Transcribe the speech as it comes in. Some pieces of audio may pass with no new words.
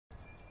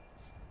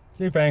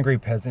Super Angry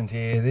Peasant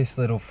here. This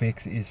little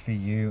fix is for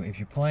you if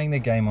you're playing the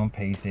game on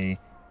PC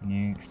and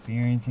you're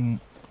experiencing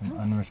some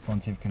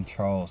unresponsive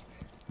controls.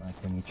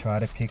 Like when you try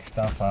to pick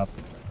stuff up,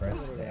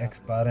 press the X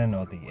button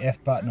or the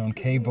F button on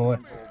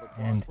keyboard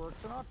and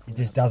it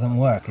just doesn't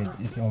work.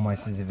 It's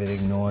almost as if it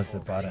ignores the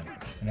button.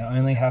 And it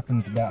only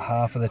happens about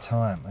half of the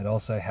time. It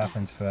also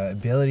happens for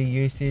ability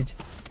usage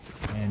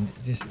and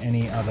just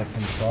any other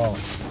control.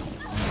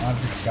 And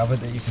I've discovered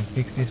that you can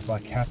fix this by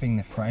capping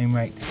the frame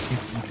rate to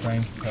 60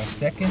 frames per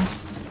second.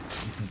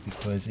 This is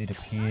because it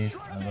appears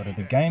a lot of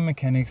the game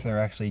mechanics are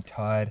actually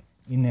tied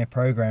in their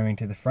programming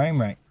to the frame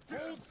rate.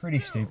 Pretty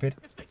stupid.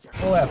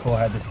 Fallout 4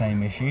 had the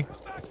same issue.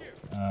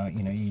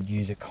 You'd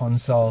use a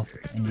console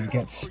and you'd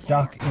get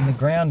stuck in the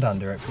ground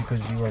under it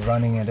because you were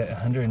running it at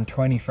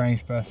 120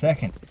 frames per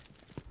second.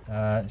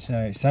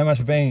 So much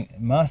for being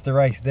master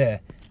race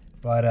there,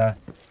 but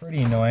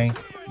pretty annoying.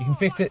 You can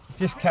fix it,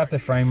 just cap the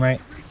frame rate.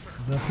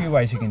 There's a few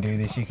ways you can do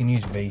this. You can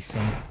use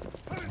VSync.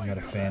 I'm not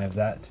a fan of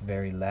that, it's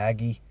very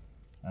laggy.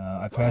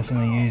 I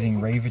personally using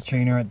Reaver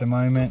Tuner at the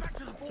moment.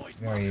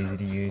 Very easy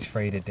to use,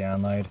 free to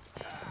download.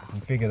 You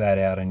can figure that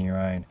out on your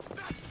own.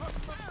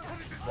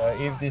 So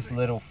if this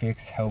little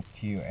fix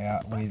helped you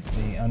out with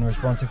the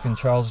unresponsive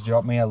controls,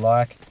 drop me a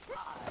like.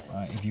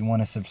 If you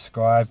want to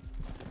subscribe,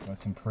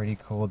 got some pretty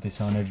cool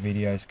Dishonored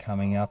videos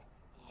coming up.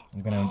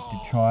 I'm going to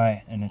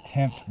try and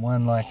attempt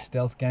one like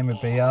Stealth Gamer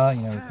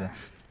BR, with the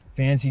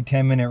fancy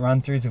 10-minute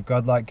run-throughs of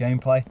godlike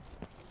gameplay.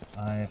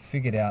 I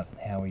figured out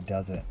how he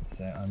does it,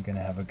 so I'm going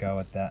to have a go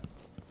at that.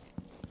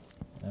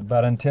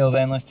 But until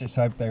then, let's just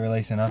hope they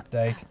release an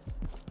update.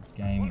 This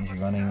game is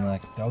running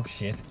like dog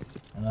shit,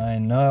 and I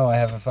know I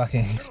have a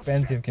fucking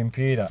expensive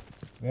computer.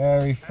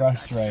 Very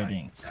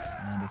frustrating,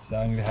 and it's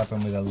starting to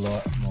happen with a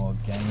lot more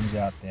games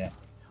out there.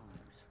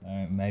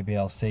 So maybe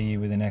I'll see you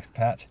with the next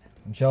patch.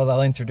 I'm sure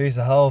they'll introduce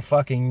a whole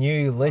fucking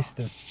new list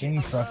of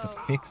things for us to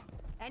fix.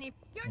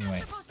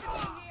 Anyway,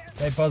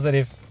 stay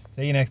positive.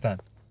 See you next time.